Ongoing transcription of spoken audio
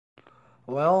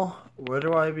Well, where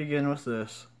do I begin with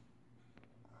this?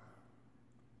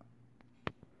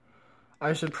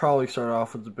 I should probably start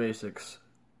off with the basics.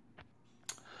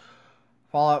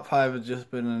 Fallout 5 has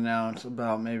just been announced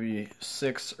about maybe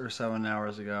 6 or 7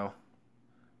 hours ago.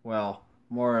 Well,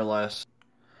 more or less.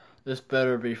 This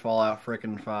better be Fallout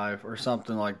frickin' 5 or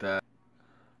something like that.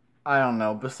 I don't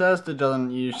know. Bethesda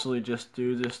doesn't usually just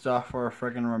do this stuff for a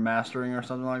frickin' remastering or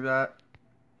something like that.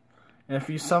 And if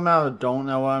you somehow don't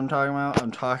know what I'm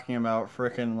talking about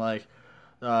frickin'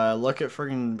 look at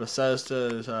frickin'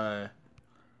 Bethesda's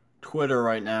Twitter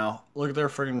right now. Look at their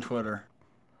frickin' Twitter.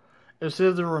 If this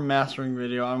is a remastering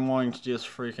video, I'm going to just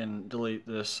freaking delete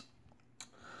this.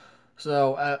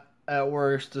 So, at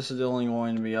worst, this is only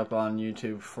going to be up on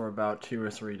YouTube for about 2 or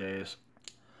 3 days.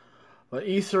 But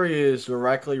E3 is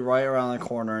directly right around the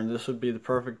corner, and this would be the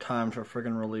perfect time to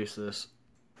freaking release this.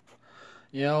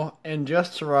 You know, and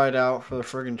just to ride out for the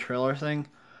freaking trailer thing,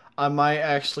 I might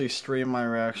actually stream my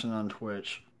reaction on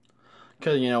Twitch.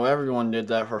 Because, you know, everyone did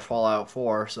that for Fallout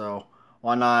 4, so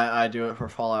why not I do it for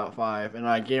Fallout 5? And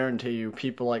I guarantee you,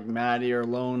 people like Maddie or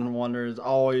Lone Wonders,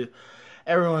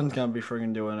 everyone's going to be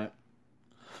freaking doing it.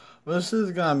 But this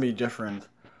is going to be different.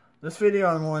 This video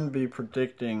I'm going to be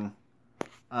predicting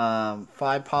 5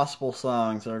 possible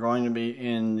songs that are going to be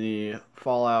in the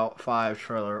Fallout 5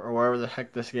 trailer, or wherever the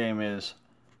heck this game is.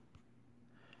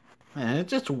 Man,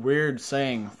 it's just weird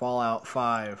saying Fallout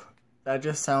 5. That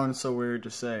just sounds so weird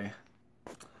to say.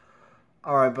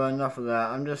 Alright, but enough of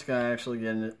that. I'm just going to actually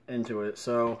get into it.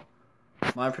 So,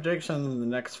 my prediction of the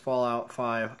next Fallout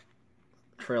 5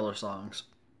 trailer songs.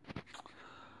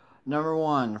 Number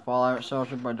 1, Fallout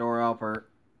Shelter by Dora Alpert.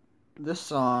 This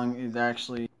song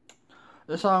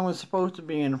was supposed to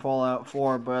be in Fallout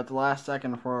 4, but at the last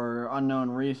second, for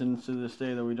unknown reasons to this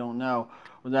day that we don't know,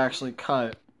 was actually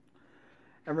cut.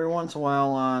 Every once in a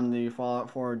while on the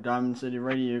Fallout 4 Diamond City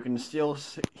radio, you can still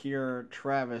hear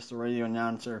Travis, the radio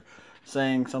announcer,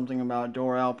 saying something about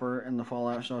Dora Alpert and the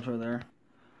Fallout Shelter there.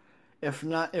 If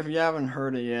you haven't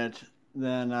heard it yet,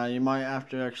 then you might have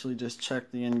to actually just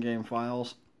check the in-game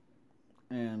files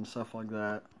and stuff like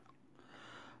that.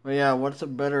 But yeah, what's a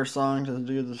better song to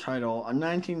do the title? A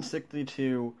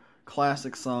 1962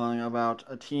 classic song about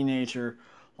a teenager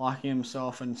locking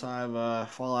himself inside of a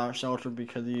Fallout shelter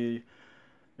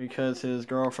because his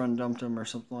girlfriend dumped him or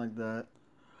something like that.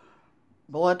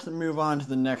 But let's move on to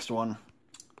the next one.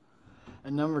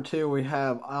 At number 2, we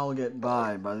have I'll Get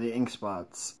By the Ink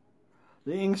Spots.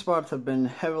 The Ink Spots have been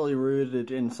heavily rooted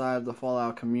inside the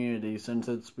Fallout community since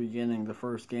its beginning, the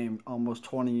first game, almost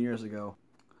 20 years ago.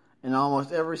 In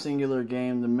almost every singular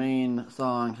game, the main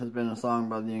song has been a song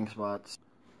by the Ink Spots.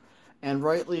 And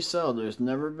rightly so. There's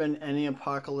never been any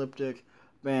apocalyptic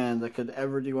band that could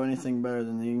ever do anything better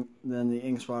than the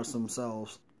Ink Spots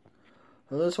themselves.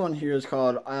 So this one here is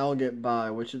called I'll Get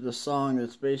By, which is a song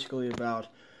that's basically about,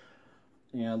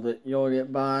 you know, that you'll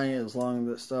get by as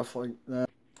long as stuff like that.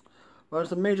 But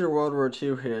it's a major World War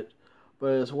II hit,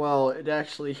 but as well, it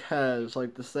actually has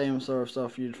like the same sort of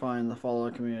stuff you'd find in the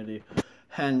Fallout community.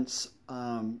 Hence,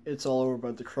 It's All Over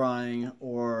But the Crying,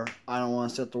 or I Don't Want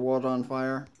to Set the World on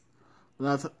Fire. And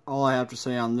that's all I have to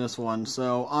say on this one,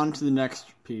 so on to the next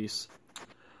piece.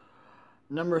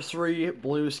 Number 3,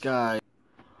 Blue Sky.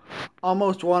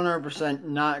 Almost 100%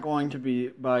 not going to be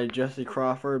by Jesse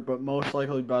Crawford, but most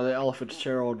likely by the Ella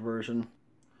Fitzgerald version.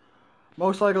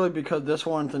 Most likely because this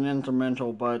one's an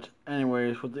instrumental, but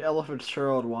anyways, with the Ella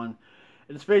Fitzgerald one,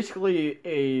 it's basically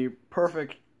a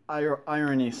perfect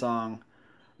irony song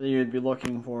that you'd be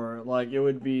looking for. Like, it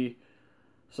would be,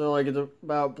 so like it's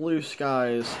about blue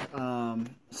skies,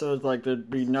 so it's like there'd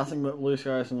be nothing but blue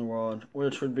skies in the world,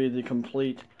 which would be the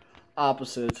complete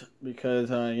opposite,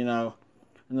 because, you know,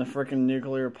 in the frickin'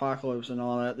 nuclear apocalypse and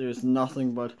all that, there's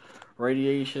nothing but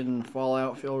radiation,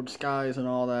 fallout-filled skies and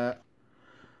all that.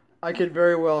 I could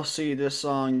very well see this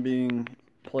song being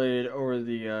played over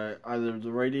the either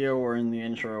the radio or in the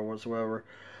intro whatsoever,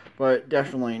 but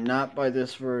definitely not by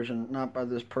this version, not by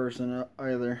this person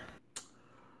either.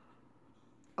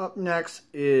 Up next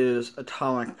is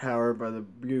Atomic Power by the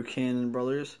Buchanan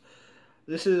Brothers.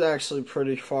 This is actually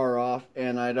pretty far off,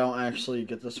 and I don't actually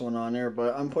get this one on there,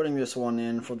 but I'm putting this one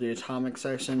in for the Atomic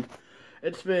section.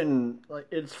 It's been, like,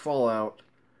 it's Fallout.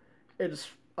 It's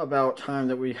about time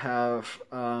that we have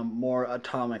more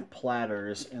atomic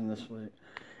platters in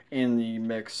the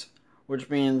mix, which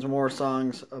means more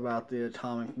songs about the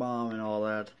atomic bomb and all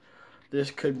that.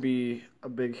 This could be a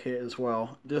big hit as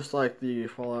well, just like the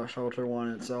Fallout Shelter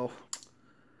one itself.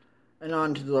 And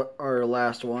on to our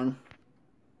last one.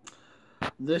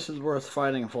 This Is Worth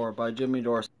Fighting For by Jimmy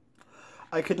Dorsey.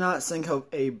 I could not think of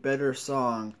a better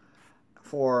song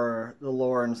for the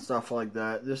lore and stuff like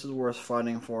that. This is worth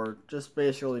fighting for. Just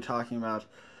basically talking about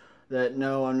that,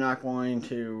 no, I'm not going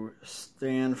to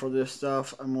stand for this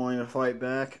stuff. I'm going to fight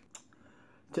back.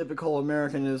 Typical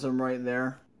Americanism right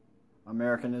there.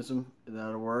 Americanism, is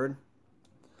that a word?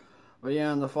 But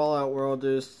yeah, in the Fallout world,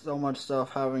 there's so much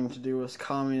stuff having to do with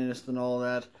communists and all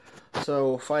that.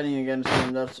 So fighting against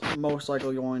them, that's most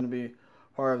likely going to be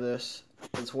part of this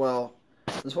as well.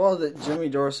 As well as that Jimmy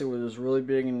Dorsey was really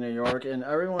big in New York, and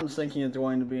everyone's thinking it's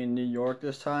going to be in New York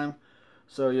this time.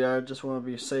 So yeah, I just want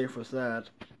to be safe with that.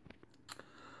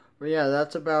 But yeah,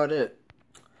 that's about it.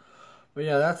 But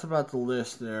yeah, that's about the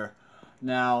list there.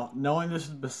 Now, knowing this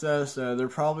is Bethesda, they're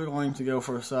probably going to go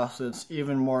for stuff that's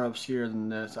even more obscure than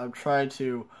this. I've tried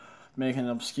to make an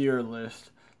obscure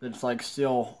list that's like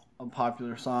still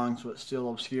popular songs, but still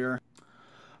obscure.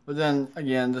 But then,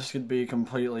 again, this could be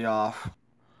completely off.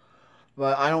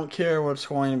 But I don't care what's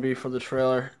going to be for the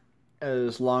trailer,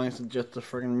 as long as it's just the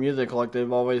friggin' music like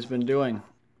they've always been doing.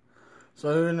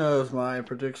 So who knows, my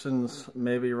predictions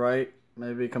may be right,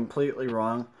 may be completely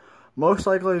wrong. Most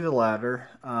likely the latter.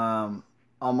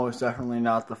 Almost definitely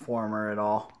not the former at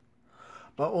all.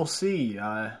 But we'll see.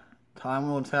 Time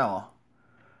will tell.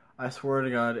 I swear to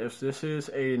God, if this is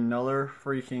another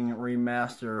freaking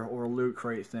remaster or loot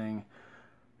crate thing,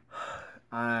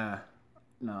 no,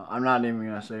 I'm not even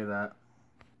gonna say that.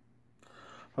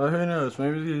 But who knows?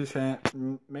 Maybe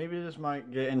this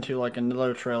might get into like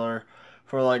another trailer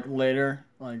for like later.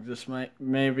 Like this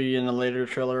maybe in a later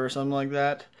trailer or something like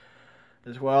that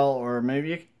as well, or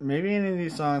maybe any of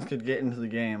these songs could get into the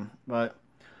game. But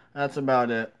that's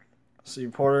about it.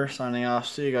 Steve Porter signing off.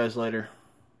 See you guys later.